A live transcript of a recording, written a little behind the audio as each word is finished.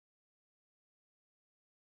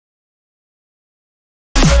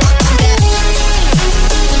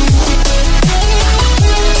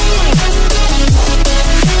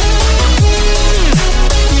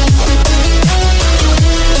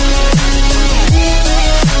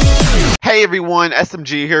Hey everyone,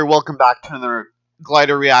 SMG here. Welcome back to another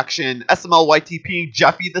glider reaction. SML YTP,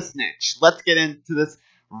 Jeffy The Snitch. Let's get into this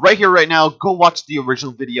right here, right now. Go watch the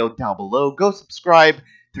original video down below. Go subscribe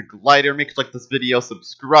to Glider. Make sure you like this video,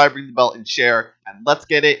 subscribe, ring the bell, and share. And let's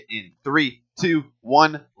get it in 3, 2,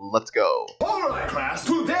 1. Let's go. Alright class,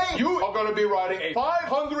 today you are going to be writing a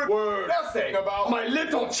 500-word essay about my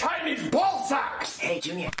little Chinese ball sacks. Hey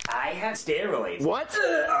Junior, I have steroids. What?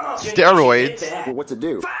 Steroids? Well, what's it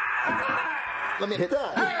do? Let me hit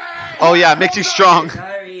that. Oh yeah, it makes you strong.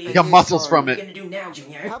 Sorry. You got muscles from What are it. you gonna do now,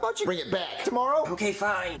 Junior? How about you bring it back tomorrow? Okay,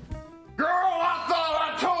 fine. Girl, I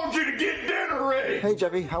thought I told you to get dinner ready. Hey,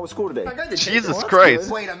 Jeffy, how was school today? I got the Jesus well,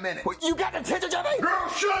 Christ. Wait a minute. What, you got detention, Jeffy? Girl,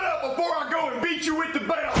 shut up before I go and beat you with the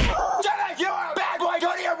bell. Jeffy, you're a bad boy.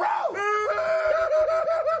 Go to your room.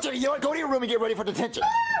 Jeffy, you know what? Go to your room and get ready for detention.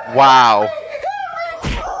 Wow.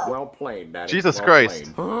 Well played, Daddy. Jesus well Christ.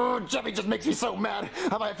 Played. Oh, Jeffy just makes me so mad.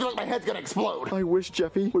 I feel like my head's gonna explode. I wish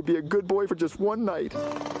Jeffy would be a good boy for just one night.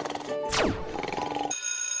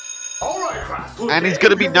 Alright class, And he's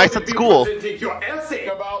gonna be nice at school. Your essay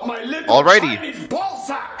about my little Alrighty. Chinese ball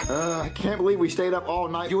sack. I can't believe we stayed up all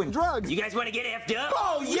night doing drugs. You guys want to get effed up?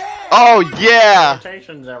 Oh, yeah! Oh yeah.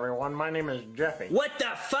 Salutations, everyone. My name is Jeffy. What the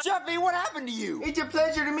fuck? Jeffy, what happened to you? It's a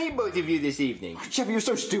pleasure to meet both of you this evening. Jeffy, you're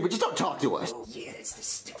so stupid. Just don't talk to us. Oh yeah, that's the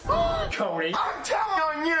stuff. Cody, I'm telling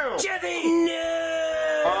on you. Jeffy,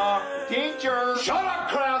 no! Teacher. Shut up,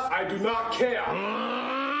 class. I do not care.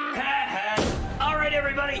 All right,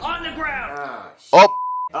 everybody, on the ground. Oh,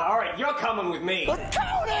 All right, you're coming with me.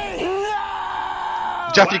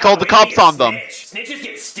 Jeffy called the cops on them. Snitches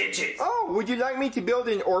get stitches. Oh, would you like me to build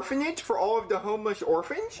an orphanage for all of the homeless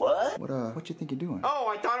orphans? What? What you think you're doing? Oh,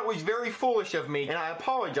 I thought it was very foolish of me, and I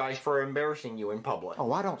apologize for embarrassing you in public.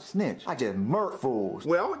 Oh, I don't snitch. I just murk fools.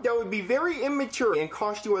 Well, that would be very immature and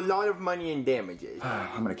cost you a lot of money in damages.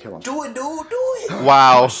 I'm gonna kill him. Do it, dude, do it.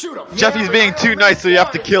 Wow. Shoot him. Jeffy's being too nice, so you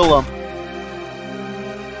have to kill him.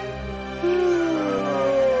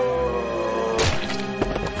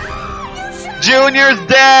 Junior's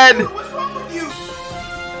dead! What's wrong with you?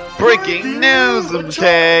 Breaking news,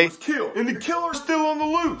 okay? Was killed, and the killer's still on the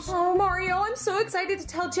loose. Oh, Mario, I'm so excited to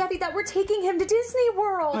tell Jeffy that we're taking him to Disney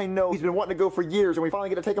World. I know. He's been wanting to go for years, and we finally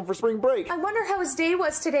get to take him for spring break. I wonder how his day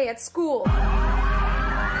was today at school.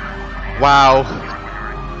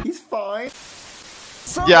 Wow. He's fine.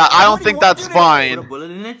 Yeah, I don't think that's Put a fine.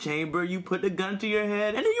 bullet in the chamber, you put the gun to your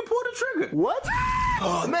head, and then you pull the trigger. What?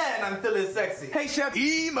 Oh man, I'm feeling sexy. Hey Chef,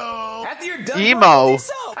 Emo. after you're done, Emo.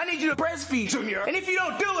 I need you to breastfeed, Junior. And if you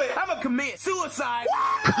don't do it, I'm gonna commit suicide.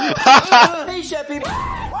 Hey, Jeffy.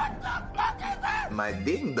 My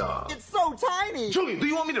ding dong. It's so tiny. Julie, do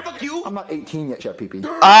you want me to fuck you? I'm not 18 yet, Chef Pee-Pee.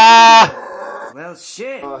 Ah, Well,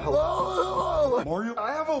 shit. Hello. Mario,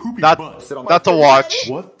 I have a poopy that, butt. that's a watch.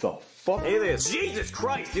 What the fuck? Hey there. Jesus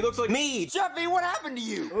Christ, he looks like me. Jeffy, what happened to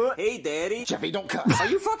you? Hey, Daddy. Jeffy, don't cuss. Are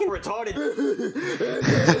you fucking retarded?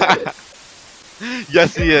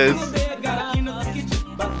 Yes, he is.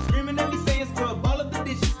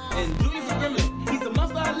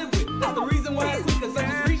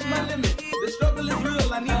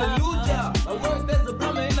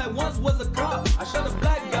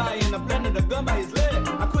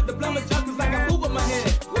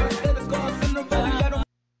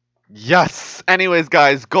 Yes. Anyways,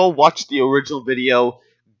 guys, go watch the original video.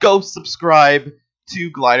 Go subscribe to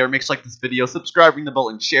Glider. Make sure you like this video, subscribe, ring the bell,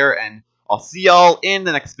 and share. And I'll see y'all in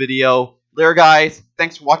the next video. Later, guys.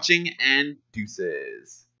 Thanks for watching, and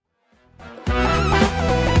deuces.